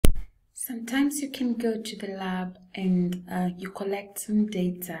Sometimes you can go to the lab and you collect some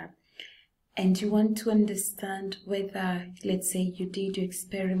data and you want to understand whether, let's say, you did your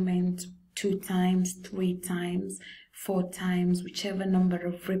experiment 2 times, 3 times, 4 times, whichever number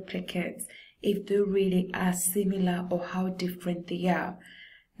of replicates, if they really are similar or how different they are.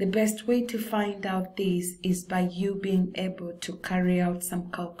 The best way to find out this is by you being able to carry out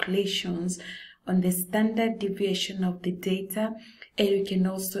some calculations on the standard deviation of the data, and you can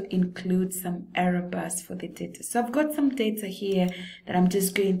also include some error bars for the data. So I've got some data here that I'm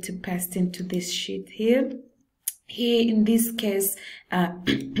just going to paste into this sheet here. Here in this case,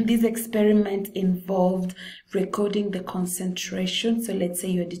 this experiment involved recording the concentration. So let's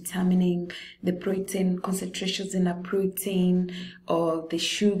say you're determining the protein concentrations in a protein or the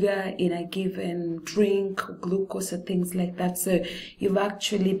sugar in a given drink, or glucose or things like that. So you've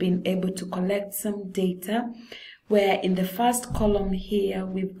actually been able to collect some data where in the first column here,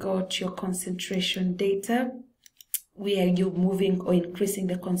 we've got your concentration data, where you're moving or increasing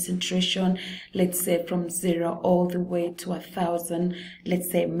the concentration, let's say from 0 all the way to 1,000,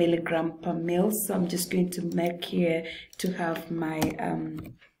 let's say milligram per mil. So I'm just going to make here to have my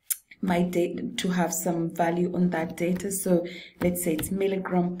my data, to have some value on that data. So let's say it's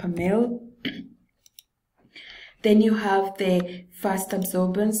milligram per mil. Then you have the first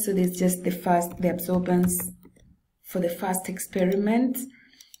absorbance. So this is just the absorbance for the first experiment.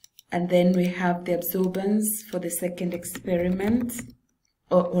 And then we have the absorbance for the second experiment,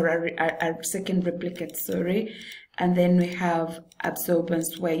 or a second replicate, sorry. And then we have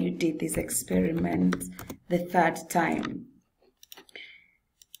absorbance where you did this experiment the 3rd time.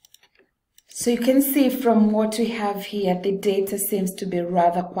 So you can see from what we have here, the data seems to be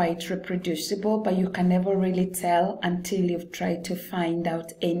rather quite reproducible, but you can never really tell until you've tried to find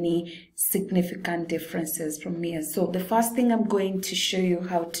out any significant differences from here. So the first thing I'm going to show you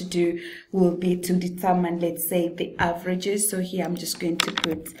how to do will be to determine, let's say, the averages. So here I'm just going to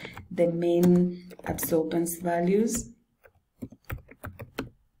put the main absorbance values.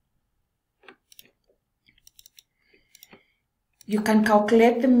 You can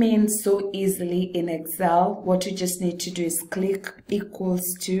calculate the mean so easily in Excel. What you just need to do is click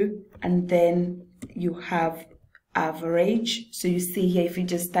equals to, and then you have average. So you see here, if you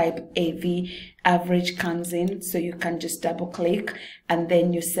just type AV, average comes in. So you can just double click and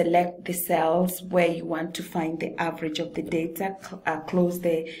then you select the cells where you want to find the average of the data. Close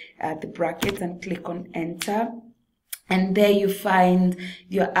the bracket and click on enter. And there you find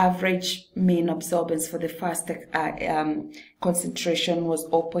your average mean absorbance for the first concentration was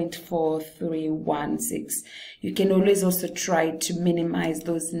 0.4316. You can always also try to minimize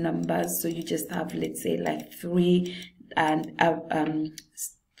those numbers. So you just have, let's say, like 3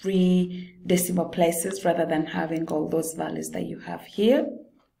 decimal places rather than having all those values that you have here.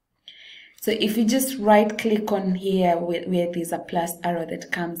 So if you just right click on here where there's a plus arrow that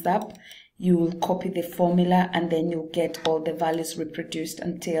comes up, you will copy the formula and then you'll get all the values reproduced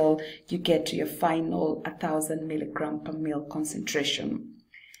until you get to your final 1,000 milligram per mil concentration.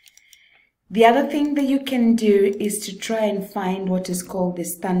 The other thing that you can do is to try and find what is called the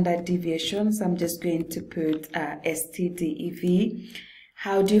standard deviation. So I'm just going to put STDEV.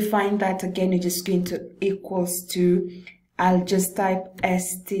 How do you find that? Again, you're just going to equals to, I'll just type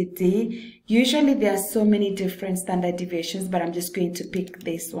STD. Usually there are so many different standard deviations, but I'm just going to pick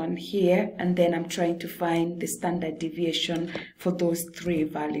this one here, and then I'm trying to find the standard deviation for those 3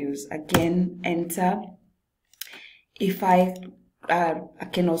 values. Again, enter. If I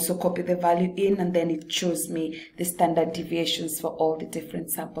can also copy the value in, and then it shows me the standard deviations for all the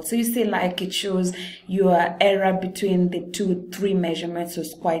different samples. So you see, like, it shows your error between the 2-3 measurements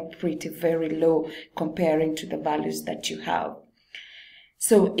was quite very low comparing to the values that you have.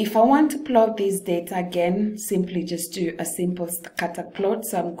 So if I want to plot this data again, simply just do a simple scatter plot.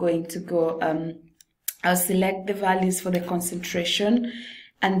 So I'm going to go, I'll select the values for the concentration,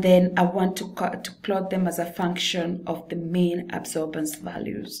 and then I want to plot them as a function of the mean absorbance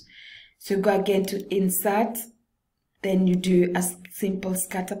values. So go again to insert, then you do a simple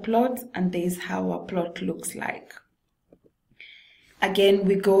scatter plot, and this is how a plot looks like. Again,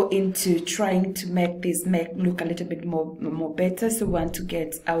 we go into trying to make this look a little bit more better. So we want to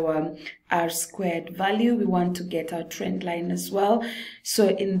get our R² value. We want to get our trend line as well. So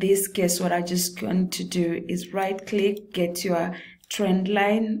in this case, what I'm just going to do is right click, get your trend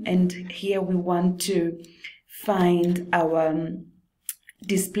line, and here we want to find our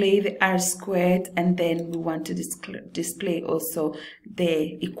display the R², and then we want to display also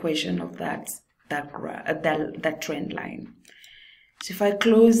the equation of that trend line. So if I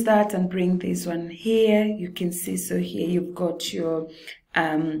close that and bring this one here, you can see, so here you've got your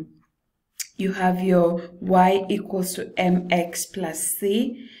you have your y equals to mx plus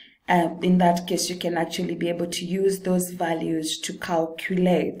c. In that case, you can actually be able to use those values to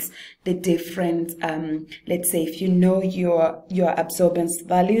calculate the different, let's say if you know your absorbance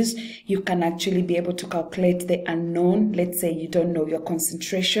values, you can actually be able to calculate the unknown. Let's say you don't know your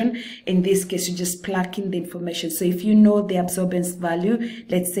concentration. In this case, you just plug in the information. So if you know the absorbance value,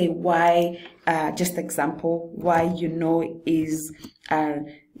 let's say y, just example, y you know is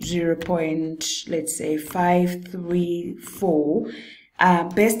 0.534.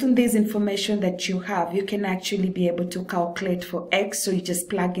 Based on this information that you have, you can actually be able to calculate for x. So you just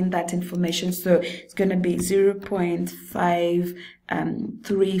plug in that information. So it's going to be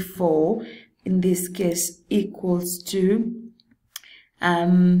 0.534 in this case equals to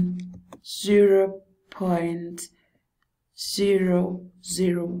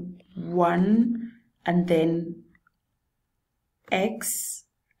 0.001 and then x,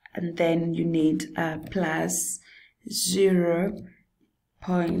 and then you need plus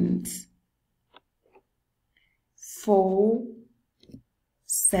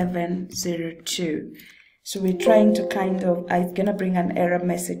 0.4702. So we're trying to kind of, it's gonna bring an error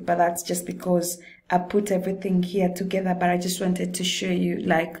message, but that's just because I put everything here together, but I just wanted to show you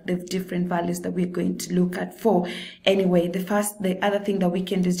like the different values that we're going to look at for. Anyway, the other thing that we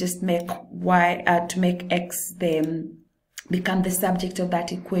can do is just make y, to make x become the subject of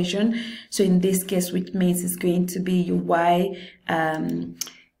that equation. So in this case, which means it's going to be your y,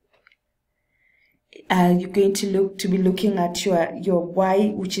 you're going to be looking at your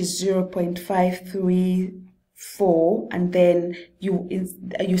y, which is 0.534, and then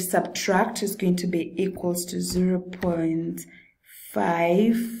you subtract is going to be equals to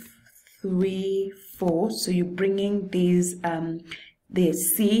 0.534. So you're bringing these the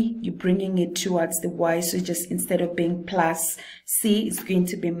c, you're bringing it towards the y, so just instead of being plus c, it's going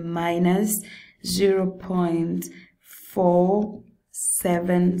to be minus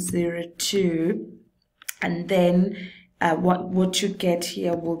 0.4702, and then what you get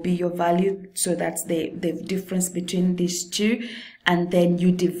here will be your value. So that's the difference between these two, and then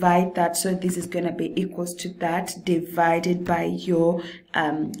you divide that. So this is going to be equals to that divided by your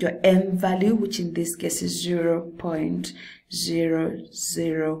m value, which in this case is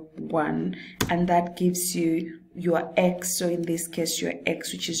 0.001, and that gives you your x. So in this case, your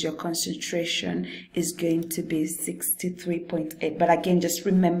x, which is your concentration, is going to be 63.8. But again, just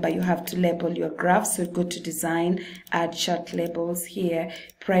remember you have to label your graph. So go to design, add chart labels here.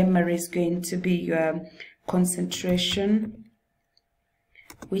 Primary is going to be your concentration,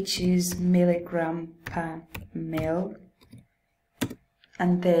 which is milligram per mil.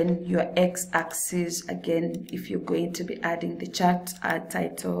 And then your x-axis, again, if you're going to be adding the chart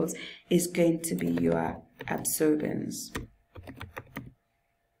titles, is going to be your absorbance.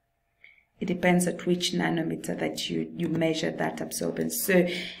 It depends at which nanometer that you measure that absorbance. So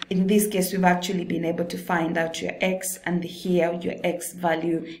in this case, we've actually been able to find out your x, and here your x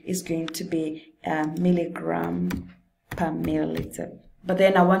value is going to be milligram per milliliter. But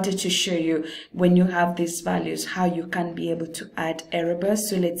then I wanted to show you, when you have these values, how you can be able to add error bars.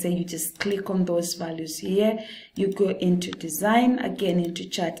 So let's say you just click on those values here, you go into design, again into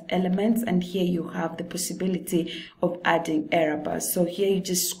chart elements, and here you have the possibility of adding error bars. So here you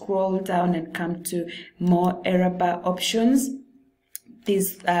just scroll down and come to more error bar options.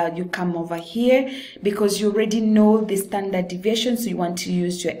 This you come over here because you already know the standard deviation, so you want to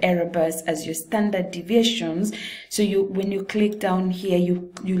use your error bars as your standard deviations. So when you click down here,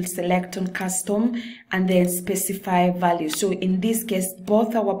 you'll select on custom and then specify value. So in this case,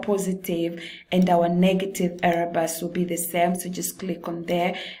 both our positive and our negative error bars will be the same. So just click on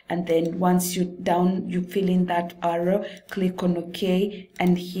there, and then once you fill in that arrow, click on OK,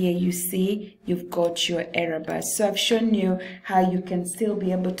 and here you see you've got your error bars. So I've shown you how you can still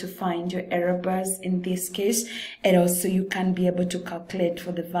be able to find your error bars in this case, and also you can be able to calculate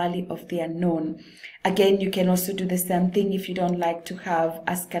for the value of the unknown. Again, you can also do the same thing if you don't like to have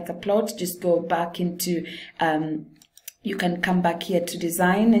a scatter plot. Just go back into you can come back here to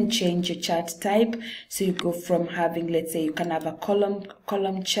design and change your chart type. So you go from having, let's say you can have a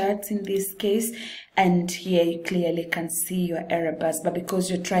column chart in this case, and here you clearly can see your error bars. But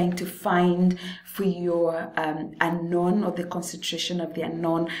because you're trying to find for your unknown, or the concentration of the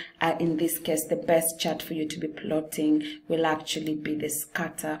unknown, in this case, the best chart for you to be plotting will actually be the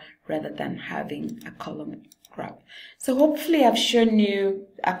scatter rather than having a column graph. So hopefully I've shown you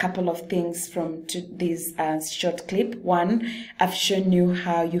a couple of things from this short clip. One, I've shown you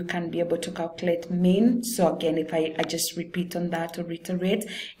how you can be able to calculate mean. So again, if I just repeat on that or reiterate,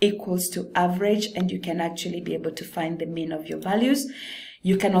 equals to average, and you can actually be able to find the mean of your values.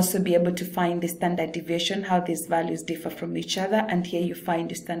 You can also be able to find the standard deviation, how these values differ from each other. And here you find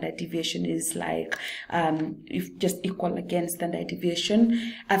the standard deviation is like, if just equal again standard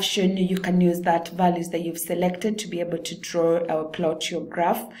deviation. I've shown you can use that values that you've selected to be able to draw or plot your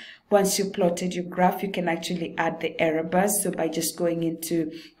graph. Once you plotted your graph, you can actually add the error bars. So by just going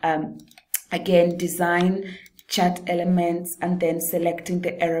into, again, design, chart elements, and then selecting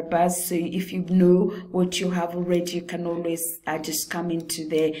the error bars. So if you know what you have already, you can always just come into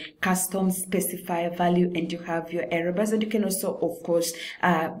the custom specifier value and you have your error bars. And you can also, of course,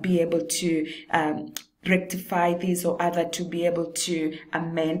 be able to rectify these or other to be able to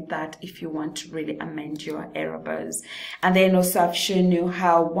amend that if you want to really amend your error bars. And then also I've shown you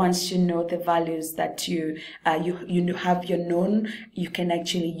how once you know the values that you have your known, you can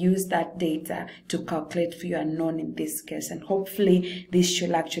actually use that data to calculate for your unknown in this case. And hopefully this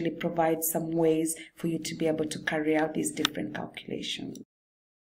should actually provide some ways for you to be able to carry out these different calculations.